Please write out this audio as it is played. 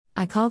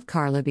I called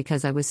Carla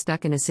because I was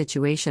stuck in a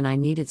situation I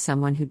needed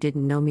someone who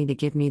didn't know me to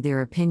give me their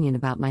opinion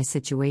about my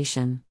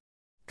situation.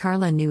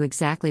 Carla knew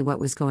exactly what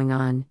was going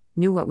on,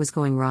 knew what was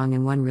going wrong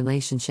in one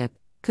relationship,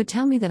 could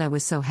tell me that I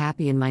was so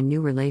happy in my new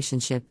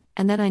relationship,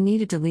 and that I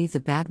needed to leave the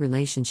bad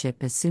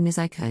relationship as soon as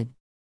I could.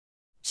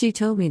 She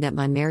told me that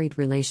my married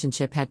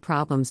relationship had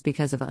problems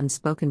because of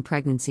unspoken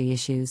pregnancy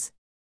issues.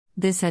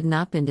 This had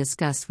not been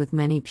discussed with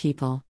many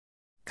people.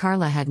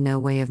 Carla had no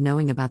way of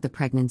knowing about the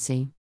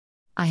pregnancy.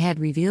 I had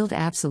revealed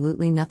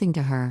absolutely nothing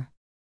to her.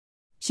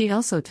 She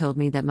also told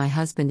me that my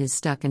husband is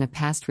stuck in a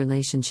past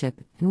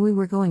relationship and we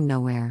were going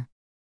nowhere.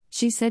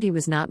 She said he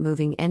was not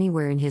moving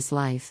anywhere in his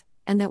life,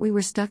 and that we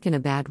were stuck in a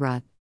bad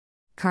rut.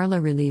 Carla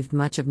relieved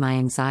much of my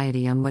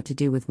anxiety on what to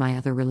do with my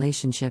other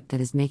relationship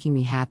that is making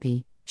me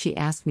happy. She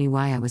asked me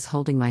why I was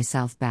holding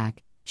myself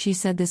back. She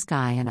said this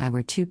guy and I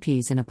were two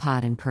peas in a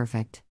pod and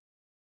perfect.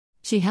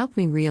 She helped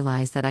me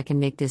realize that I can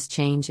make this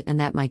change and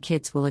that my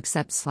kids will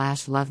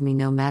accept/love me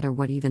no matter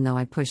what, even though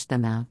I pushed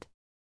them out.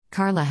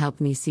 Carla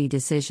helped me see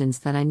decisions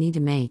that I need to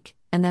make,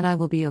 and that I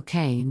will be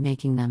okay in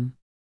making them.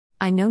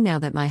 I know now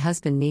that my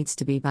husband needs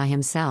to be by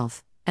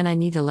himself, and I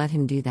need to let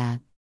him do that.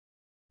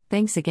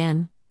 Thanks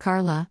again,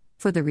 Carla,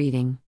 for the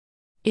reading.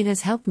 It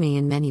has helped me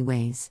in many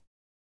ways.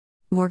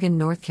 Morgan,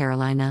 North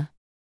Carolina.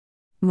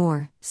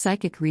 More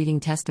psychic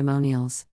reading testimonials.